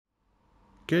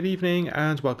Good evening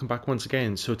and welcome back once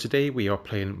again. So today we are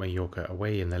playing Mallorca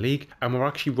away in the league and we're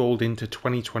actually rolled into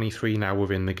 2023 now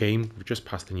within the game. We've just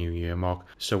passed the new year mark.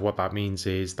 So what that means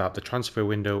is that the transfer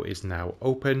window is now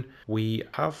open. We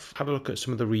have had a look at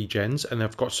some of the regens and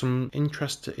I've got some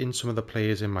interest in some of the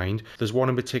players in mind. There's one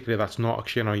in particular that's not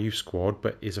actually in our youth squad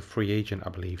but is a free agent I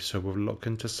believe. So we're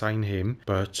looking to sign him,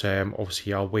 but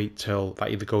obviously I'll wait till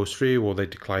that either goes through or they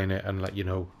decline it and let you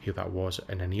know who that was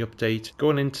and any update.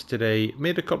 Going into today,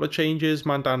 made a couple of changes.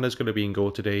 Mandanda's going to be in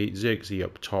goal today. Zhirkov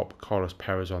up top. Carlos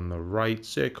Perez on the right.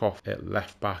 Zhirkov at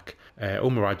left back.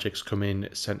 Omarajic's come in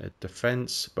centre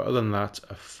defence. But other than that,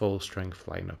 a full strength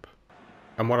lineup.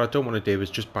 And what I don't want to do is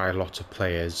just buy lots of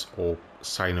players or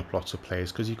sign up lots of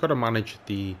players because you've got to manage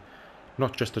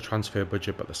not just the transfer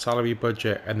budget but the salary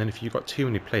budget. And then if you've got too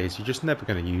many players, you're just never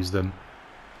going to use them.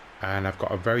 And I've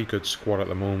got a very good squad at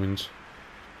the moment.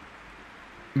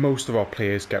 Most of our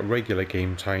players get regular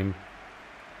game time.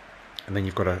 And then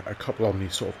you've got a couple on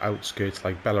these sort of outskirts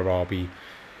like Bellarabi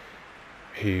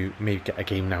who may get a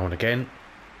game now and again.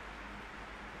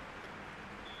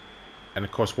 And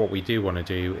of course what we do want to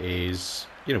do is,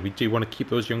 we do want to keep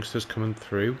those youngsters coming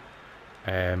through.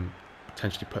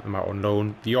 Potentially put them out on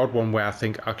loan. The odd one where I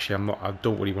think actually I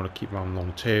don't really want to keep them on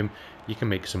long term. You can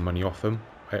make some money off them,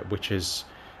 which is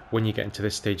when you get into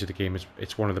this stage of the game,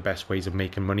 it's one of the best ways of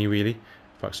making money really.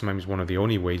 In fact, sometimes one of the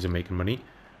only ways of making money.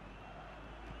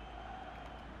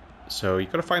 So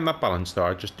you've got to find that balance though.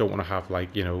 I just don't want to have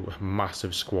like, a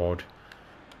massive squad.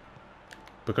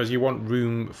 Because you want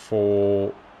room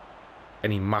for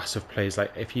any massive players.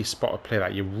 Like if you spot a player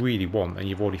that you really want and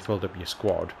you've already filled up your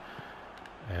squad,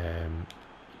 you can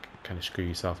kind of screw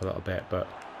yourself a little bit. But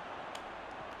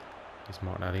there's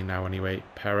Martinelli now anyway.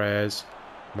 Perez.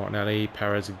 Martinelli.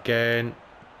 Perez again.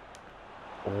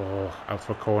 Oh, out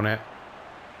for a corner.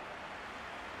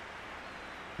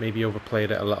 Maybe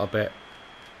overplayed it a little bit.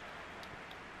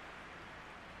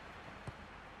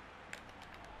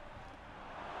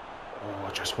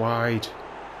 Oh, just wide.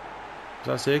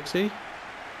 Was that Zirkov?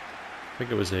 I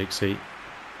think it was Zirkov.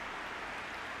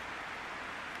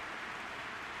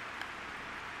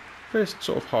 First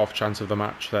sort of half chance of the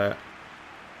match there.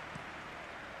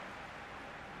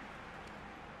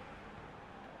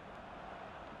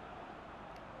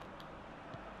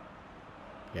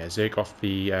 Yeah, Zhirkov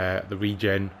the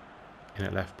regen in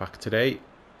at left back today,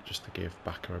 just to give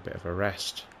Bakker a bit of a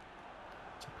rest.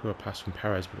 It's a poor pass from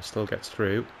Perez, but it still gets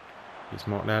through. Here's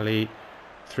Martinelli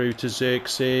through to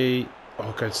Zirkov.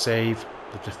 Oh, good save.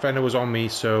 The defender was on me,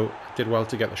 so I did well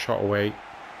to get the shot away.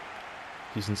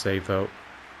 Decent save though.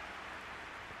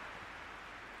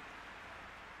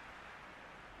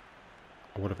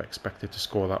 I would have expected to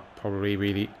score that probably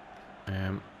really.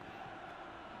 Here's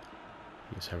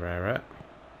Herrera.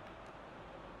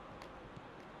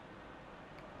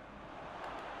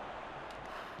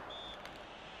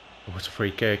 Oh, it's a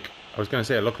free kick. I was going to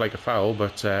say it looked like a foul,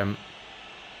 but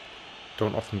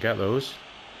don't often get those.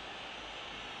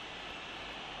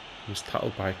 He was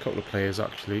tackled by a couple of players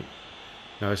actually.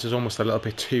 Now this is almost a little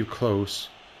bit too close.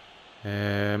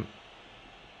 Gonna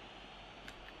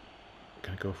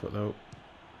go for it though.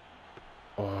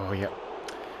 Oh yeah,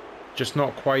 just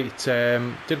not quite.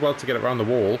 Did well to get it around the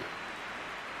wall.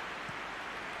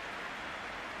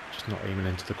 Just not aiming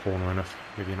into the corner enough.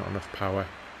 Maybe not enough power.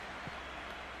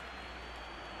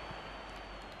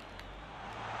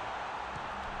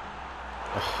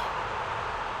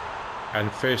 And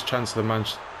first chance of the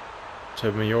match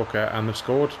to Mallorca, and they've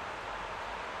scored.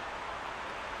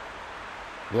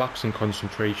 Lapse in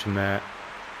concentration there.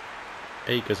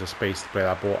 Acres of space to play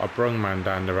that ball. I brung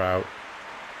Mandanda out.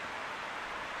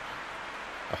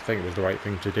 I think it was the right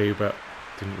thing to do, but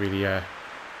didn't really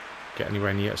get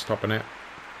anywhere near stopping it.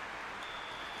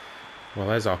 Well,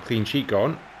 there's our clean sheet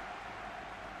gone.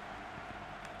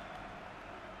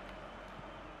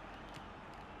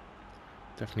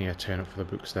 Definitely a turn up for the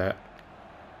books there.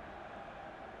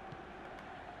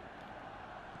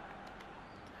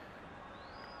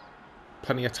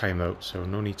 Plenty of time though, so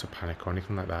no need to panic or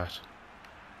anything like that.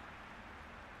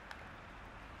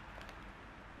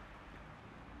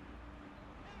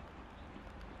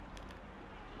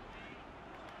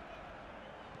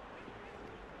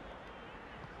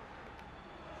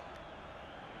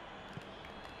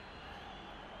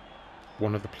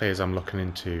 One of the players I'm looking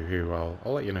into, who I'll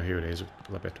let you know who it is a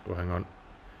little bit. Oh, hang on.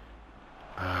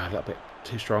 A little bit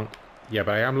too strong. Yeah,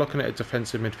 but I am looking at a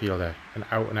defensive midfielder, an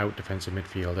out-and-out defensive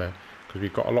midfielder, because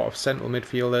we've got a lot of central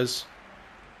midfielders.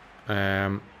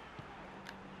 But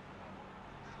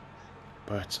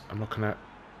I'm looking at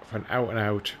for an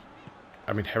out-and-out.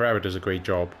 I mean, Herrera does a great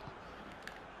job,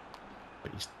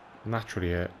 but he's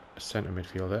naturally a centre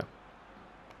midfielder.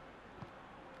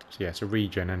 So yeah, it's a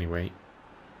regen anyway.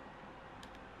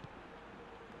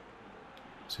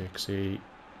 Zirkov.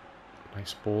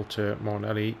 Nice ball to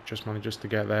Martinelli. Just manages to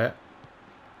get there.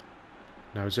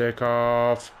 Now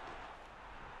Zhirkov.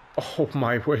 Oh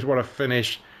my word, what a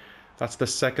finish. That's the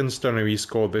second stunner he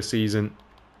scored this season.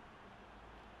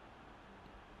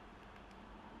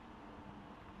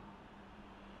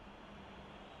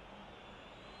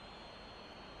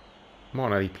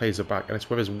 Martinelli plays it back, and it's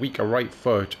with his weaker right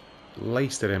foot.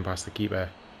 Laced it in past the keeper.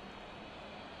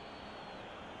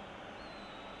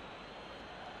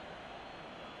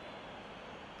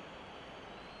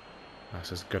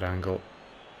 That's a good angle.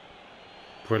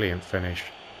 Brilliant finish.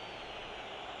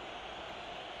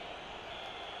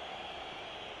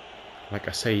 Like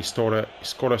I say, he scored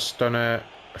a stunner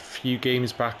a few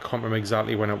games back. Can't remember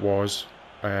exactly when it was.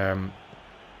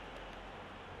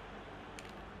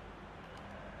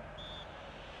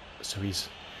 So he's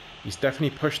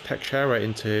definitely pushed Teixeira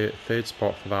into third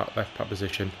spot for that left back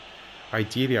position.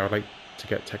 Ideally, I would like to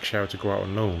get Teixeira to go out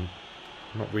on loan.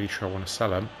 I'm not really sure I want to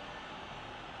sell him.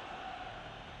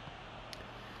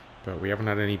 But we haven't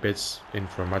had any bids in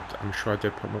for him. I'm sure I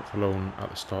did put him up for loan at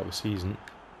the start of the season.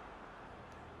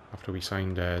 After we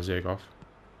signed Zhirkov.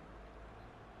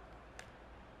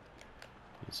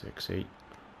 6-8.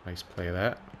 Nice play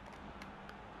there.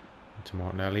 Into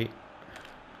Martinelli.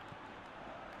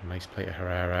 Nice play to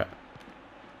Herrera.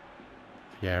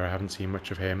 Vieira, I haven't seen much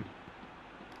of him.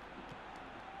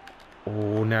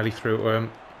 Oh, nearly through to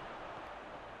him.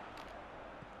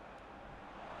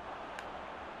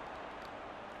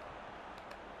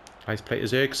 Nice play to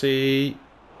Zirkov.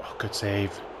 Oh, good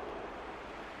save.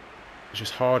 There's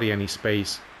just hardly any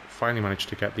space. Finally managed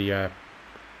to get the a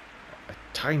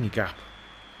tiny gap,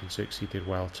 and Zirkov did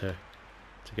well to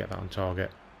get that on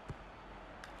target.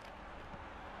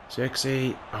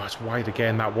 Zirkov, oh, it's wide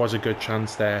again. That was a good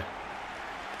chance there.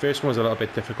 First one was a little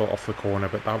bit difficult off the corner,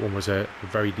 but that one was a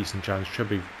very decent chance. Should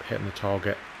be hitting the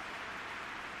target.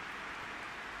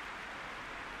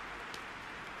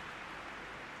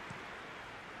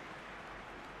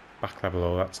 Back level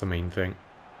though, that's the main thing.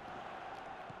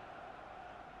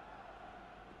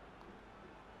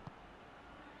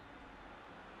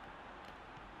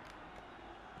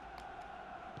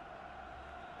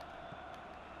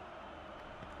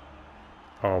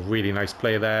 Oh, really nice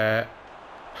play there.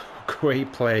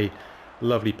 Great play.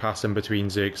 Lovely pass in between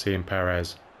Zirkov and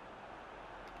Perez.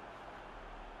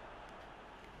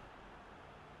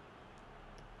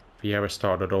 Vieira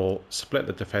started all, split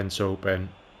the defence open.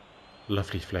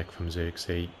 Lovely flick from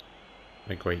Zirkov.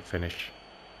 A great finish.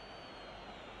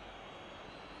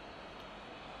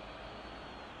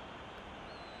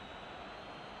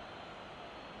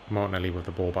 Martinelli with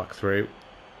the ball back through.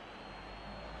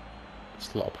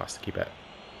 Just a lot of pass to keep it.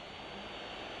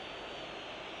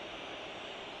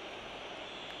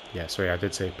 Yeah, sorry, I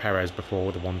did say Perez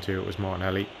before the 1-2, it was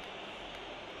Martinelli.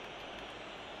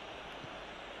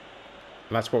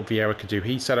 And that's what Vieira could do.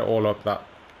 He set it all up, that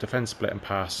defence split and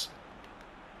pass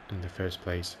in the first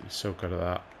place. He's so good at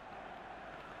that.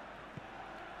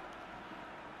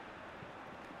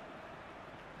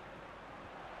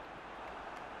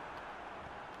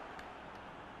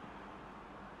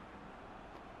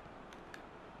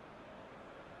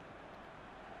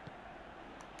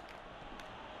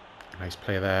 Nice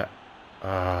play there.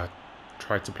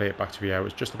 Tried to play it back to Vieira. It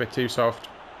was just a bit too soft.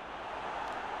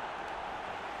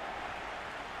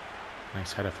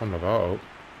 Nice header from Lovato.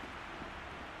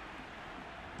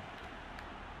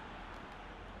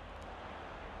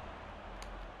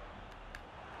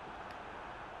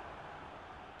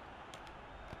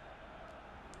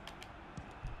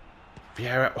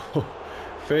 Vieira. Oh,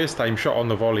 first time shot on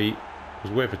the volley.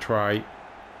 Was worth a try.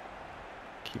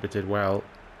 Keeper did well.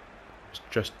 Was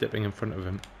just dipping in front of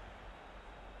him.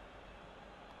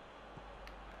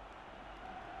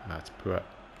 That's poor.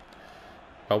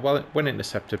 Well, when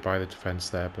intercepted by the defence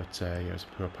there, but yeah, it was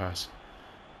a poor pass.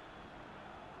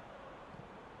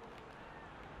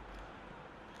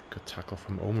 Good tackle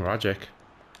from Omaragic.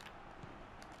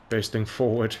 Bursting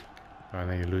forward. And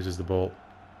then he loses the ball.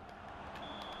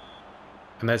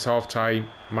 And there's half time.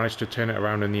 Managed to turn it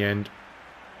around in the end.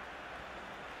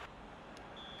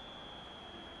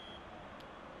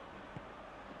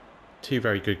 Two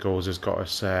very good goals has got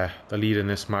us the lead in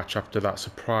this match after that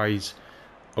surprise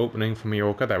opening for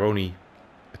Mallorca. Their only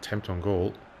attempt on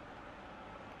goal.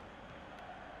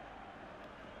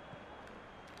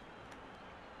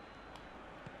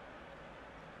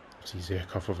 See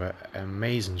Zhirkov with an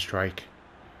amazing strike.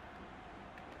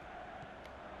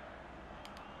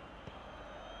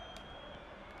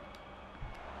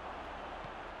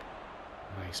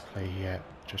 Nice play here.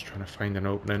 Just trying to find an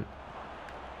opening.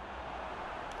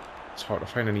 It's hard to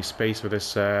find any space with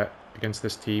this against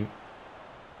this team.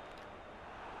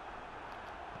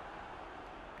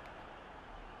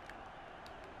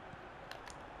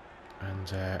 And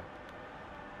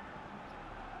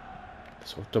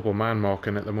sort of double man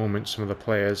marking at the moment, some of the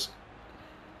players.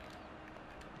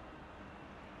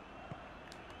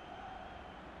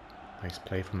 Nice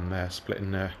play from there,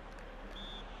 splitting there.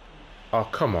 Oh,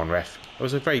 come on, ref. It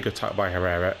was a very good tackle by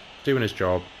Herrera. Doing his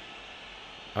job.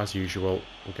 As usual,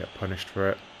 we'll get punished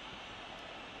for it.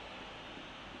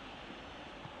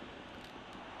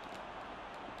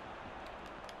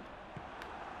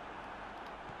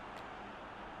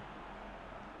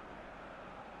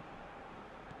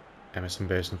 Emerson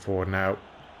bursting forward now.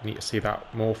 Need to see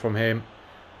that more from him.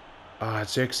 Ah,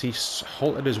 Zhirkov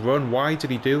halted his run. Why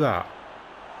did he do that?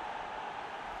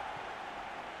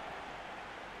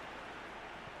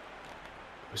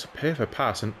 It was a perfect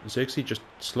pass and Zhirkov just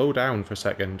slowed down for a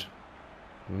second.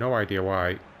 No idea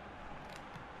why.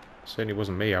 Certainly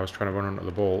wasn't me. I was trying to run onto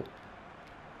the ball.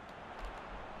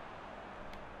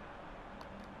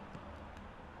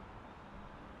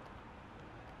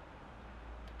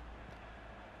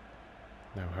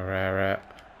 Now Herrera.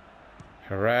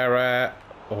 Herrera.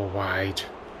 Oh, wide.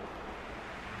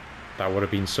 That would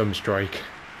have been some strike.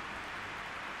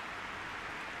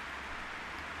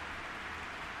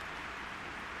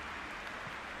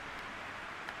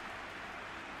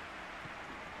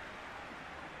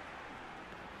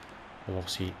 We'll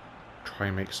obviously try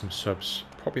and make some subs.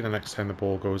 Probably the next time the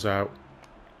ball goes out.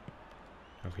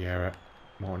 Vieira,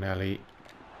 Martinelli,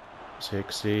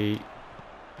 Zirkov.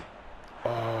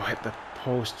 Oh, hit the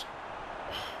post.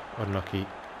 Oh, unlucky.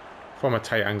 From a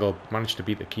tight angle, managed to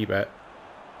beat the keeper.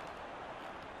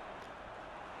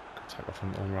 Good tackle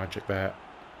from Onrajic there.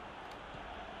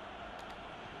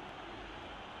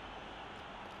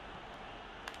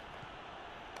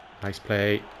 Nice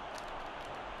play.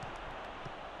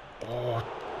 Oh,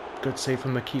 good save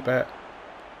from the keeper.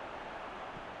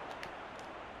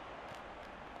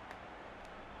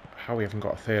 How we haven't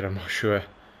got a third, I'm not sure.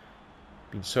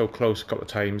 Been so close a couple of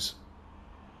times.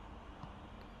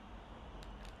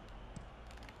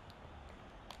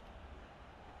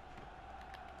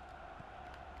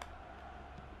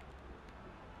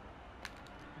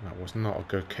 That was not a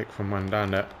good kick from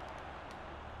Mandanda.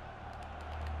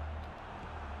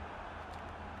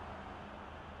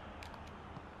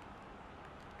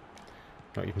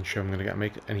 Not even sure I'm going to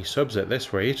make any subs at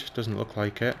this rate. Doesn't look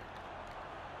like it.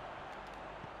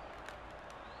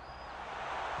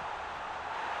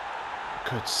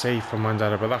 Good save from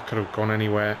Mandanda, but that could have gone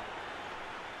anywhere.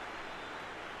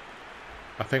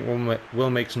 I think we'll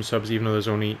make some subs even though there's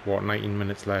only, what, 19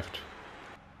 minutes left.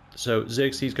 So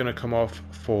Zirkzee going to come off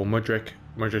for Mudryk.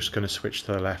 Mudryk's going to switch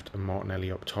to the left and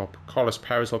Martinelli up top. Carlos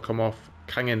Perez will come off.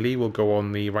 Kang In Lee will go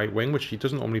on the right wing, which he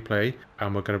doesn't normally play.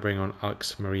 And we're going to bring on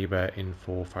Alex Mariba in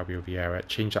for Fabio Vieira.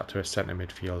 Change that to a centre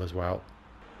midfield as well.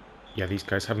 Yeah, these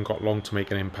guys haven't got long to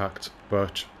make an impact,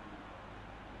 but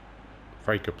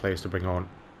very good players to bring on.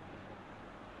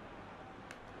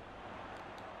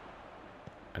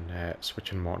 And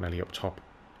switching Martinelli up top.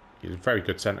 He's a very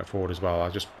good centre forward as well.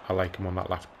 I like him on that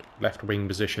left wing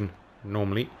position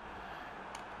normally.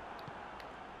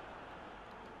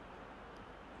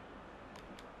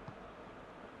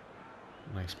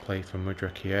 Nice play from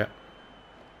Mudryk here.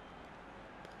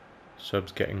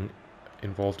 Subs getting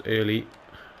involved early.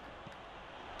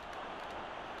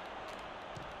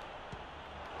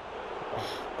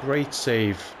 Oh, great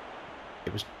save.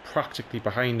 It was practically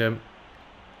behind him.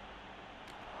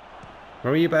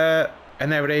 Mariba,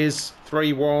 and there it is,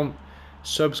 3-1.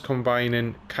 Subs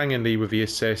combining, Kang In Lee with the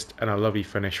assist, and a lovely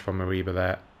finish from Mariba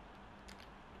there.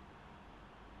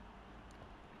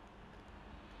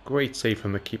 Great save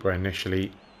from the keeper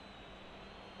initially.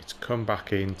 It's come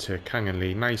back into Kang In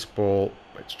Lee. Nice ball.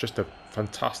 It's just a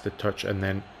fantastic touch, and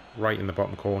then right in the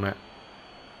bottom corner.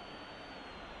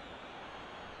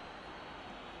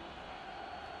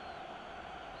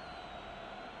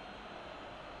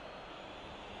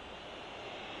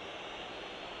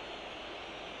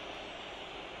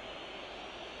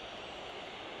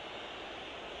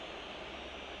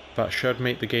 That should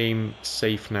make the game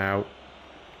safe now.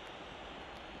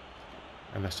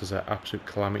 Unless there's an absolute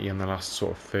calamity in the last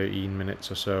sort of 13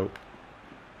 minutes or so.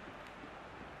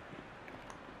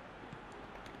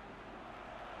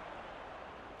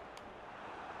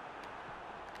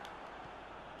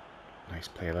 Nice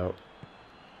play though.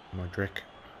 Mudryk.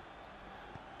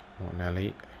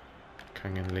 Martinelli.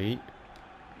 Kang In Lee.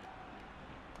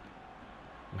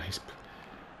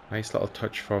 Nice little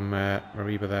touch from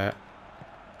Mariba there.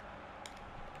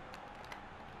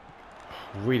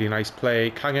 Really nice play.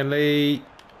 Kang and Lee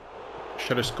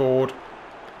should have scored.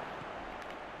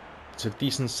 It's a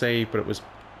decent save, but it was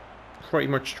pretty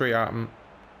much straight at him.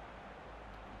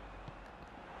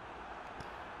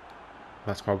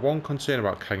 That's my one concern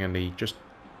about Kang and Lee. Just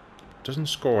doesn't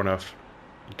score enough.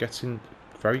 He gets in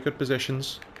very good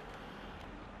positions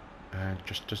and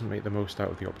just doesn't make the most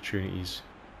out of the opportunities.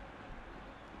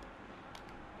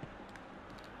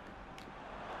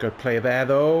 Good play there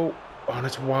though. Oh, and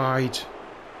it's wide.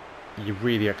 You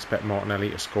really expect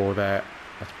Martinelli to score there.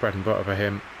 That's bread and butter for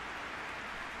him.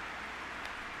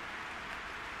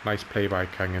 Nice play by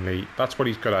Kang and Lee. That's what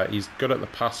he's good at. He's good at the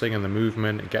passing and the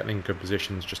movement and getting in good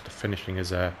positions. Just the finishing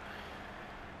is a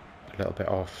little bit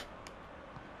off.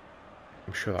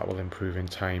 I'm sure that will improve in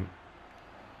time.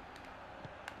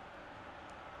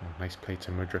 Oh, nice play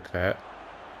to Mudryk there.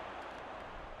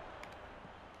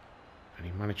 And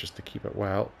he manages to keep it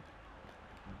well.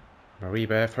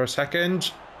 Maribe for a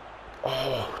second.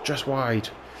 Oh, just wide.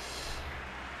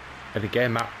 And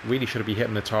again, that really should be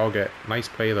hitting the target. Nice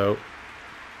play though.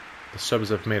 The subs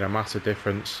have made a massive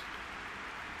difference.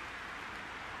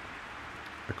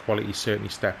 The quality certainly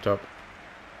stepped up.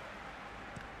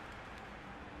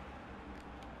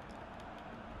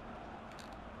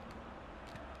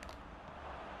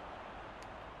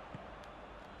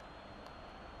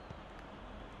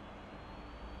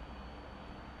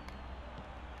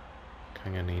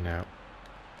 Kangani now.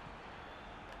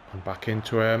 And back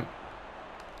into him.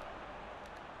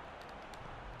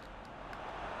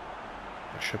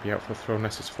 Should be out for a throw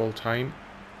unless it's full time.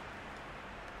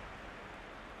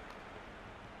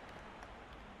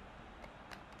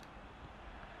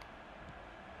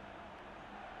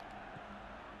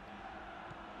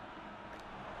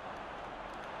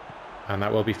 And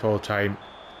that will be full time.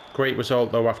 Great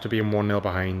result though after being 1-0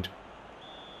 behind.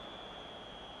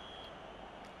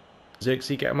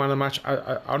 Zirkov get a man of the match.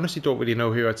 I honestly don't really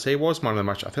know who I'd say was man of the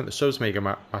match. I think the subs make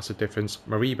a massive difference.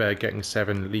 Maribe getting a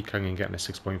 7, Lee Kang getting a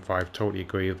 6.5. Totally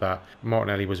agree with that.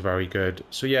 Martinelli was very good.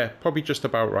 So yeah, probably just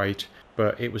about right.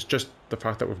 But it was just the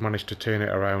fact that we've managed to turn it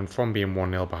around from being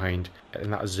 1-0 behind.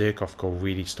 And that Zhirkov goal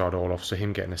really started all off. So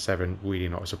him getting a 7, really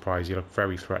not a surprise. He looked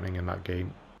very threatening in that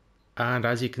game. And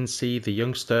as you can see, the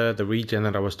youngster, the regen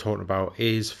that I was talking about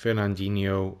is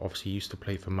Fernandinho. Obviously used to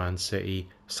play for Man City.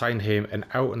 Signed him an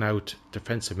out-and-out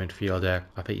defensive midfielder.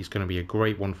 I think he's going to be a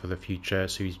great one for the future.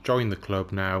 So he's joined the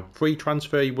club now. Free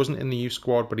transfer. He wasn't in the youth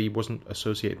squad, but he wasn't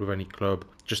associated with any club.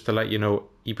 Just to let you know,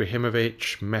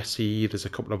 Ibrahimovic, Messi, there's a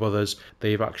couple of others.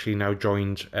 They've actually now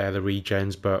joined the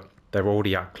regens, but they're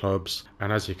already at clubs,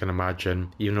 and as you can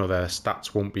imagine, even though their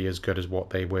stats won't be as good as what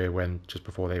they were when just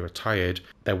before they retired,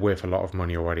 they're worth a lot of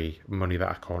money already, money that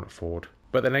I can't afford.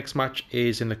 But the next match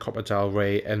is in the Copa del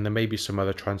Rey, and there may be some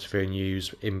other transfer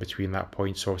news in between that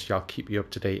point, so obviously I'll keep you up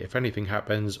to date if anything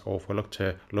happens, or if we look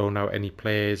to loan out any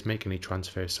players, make any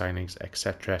transfer signings,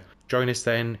 etc. Join us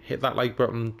then, hit that like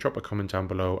button, drop a comment down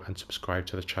below, and subscribe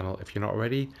to the channel if you're not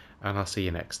already, and I'll see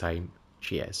you next time.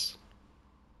 Cheers.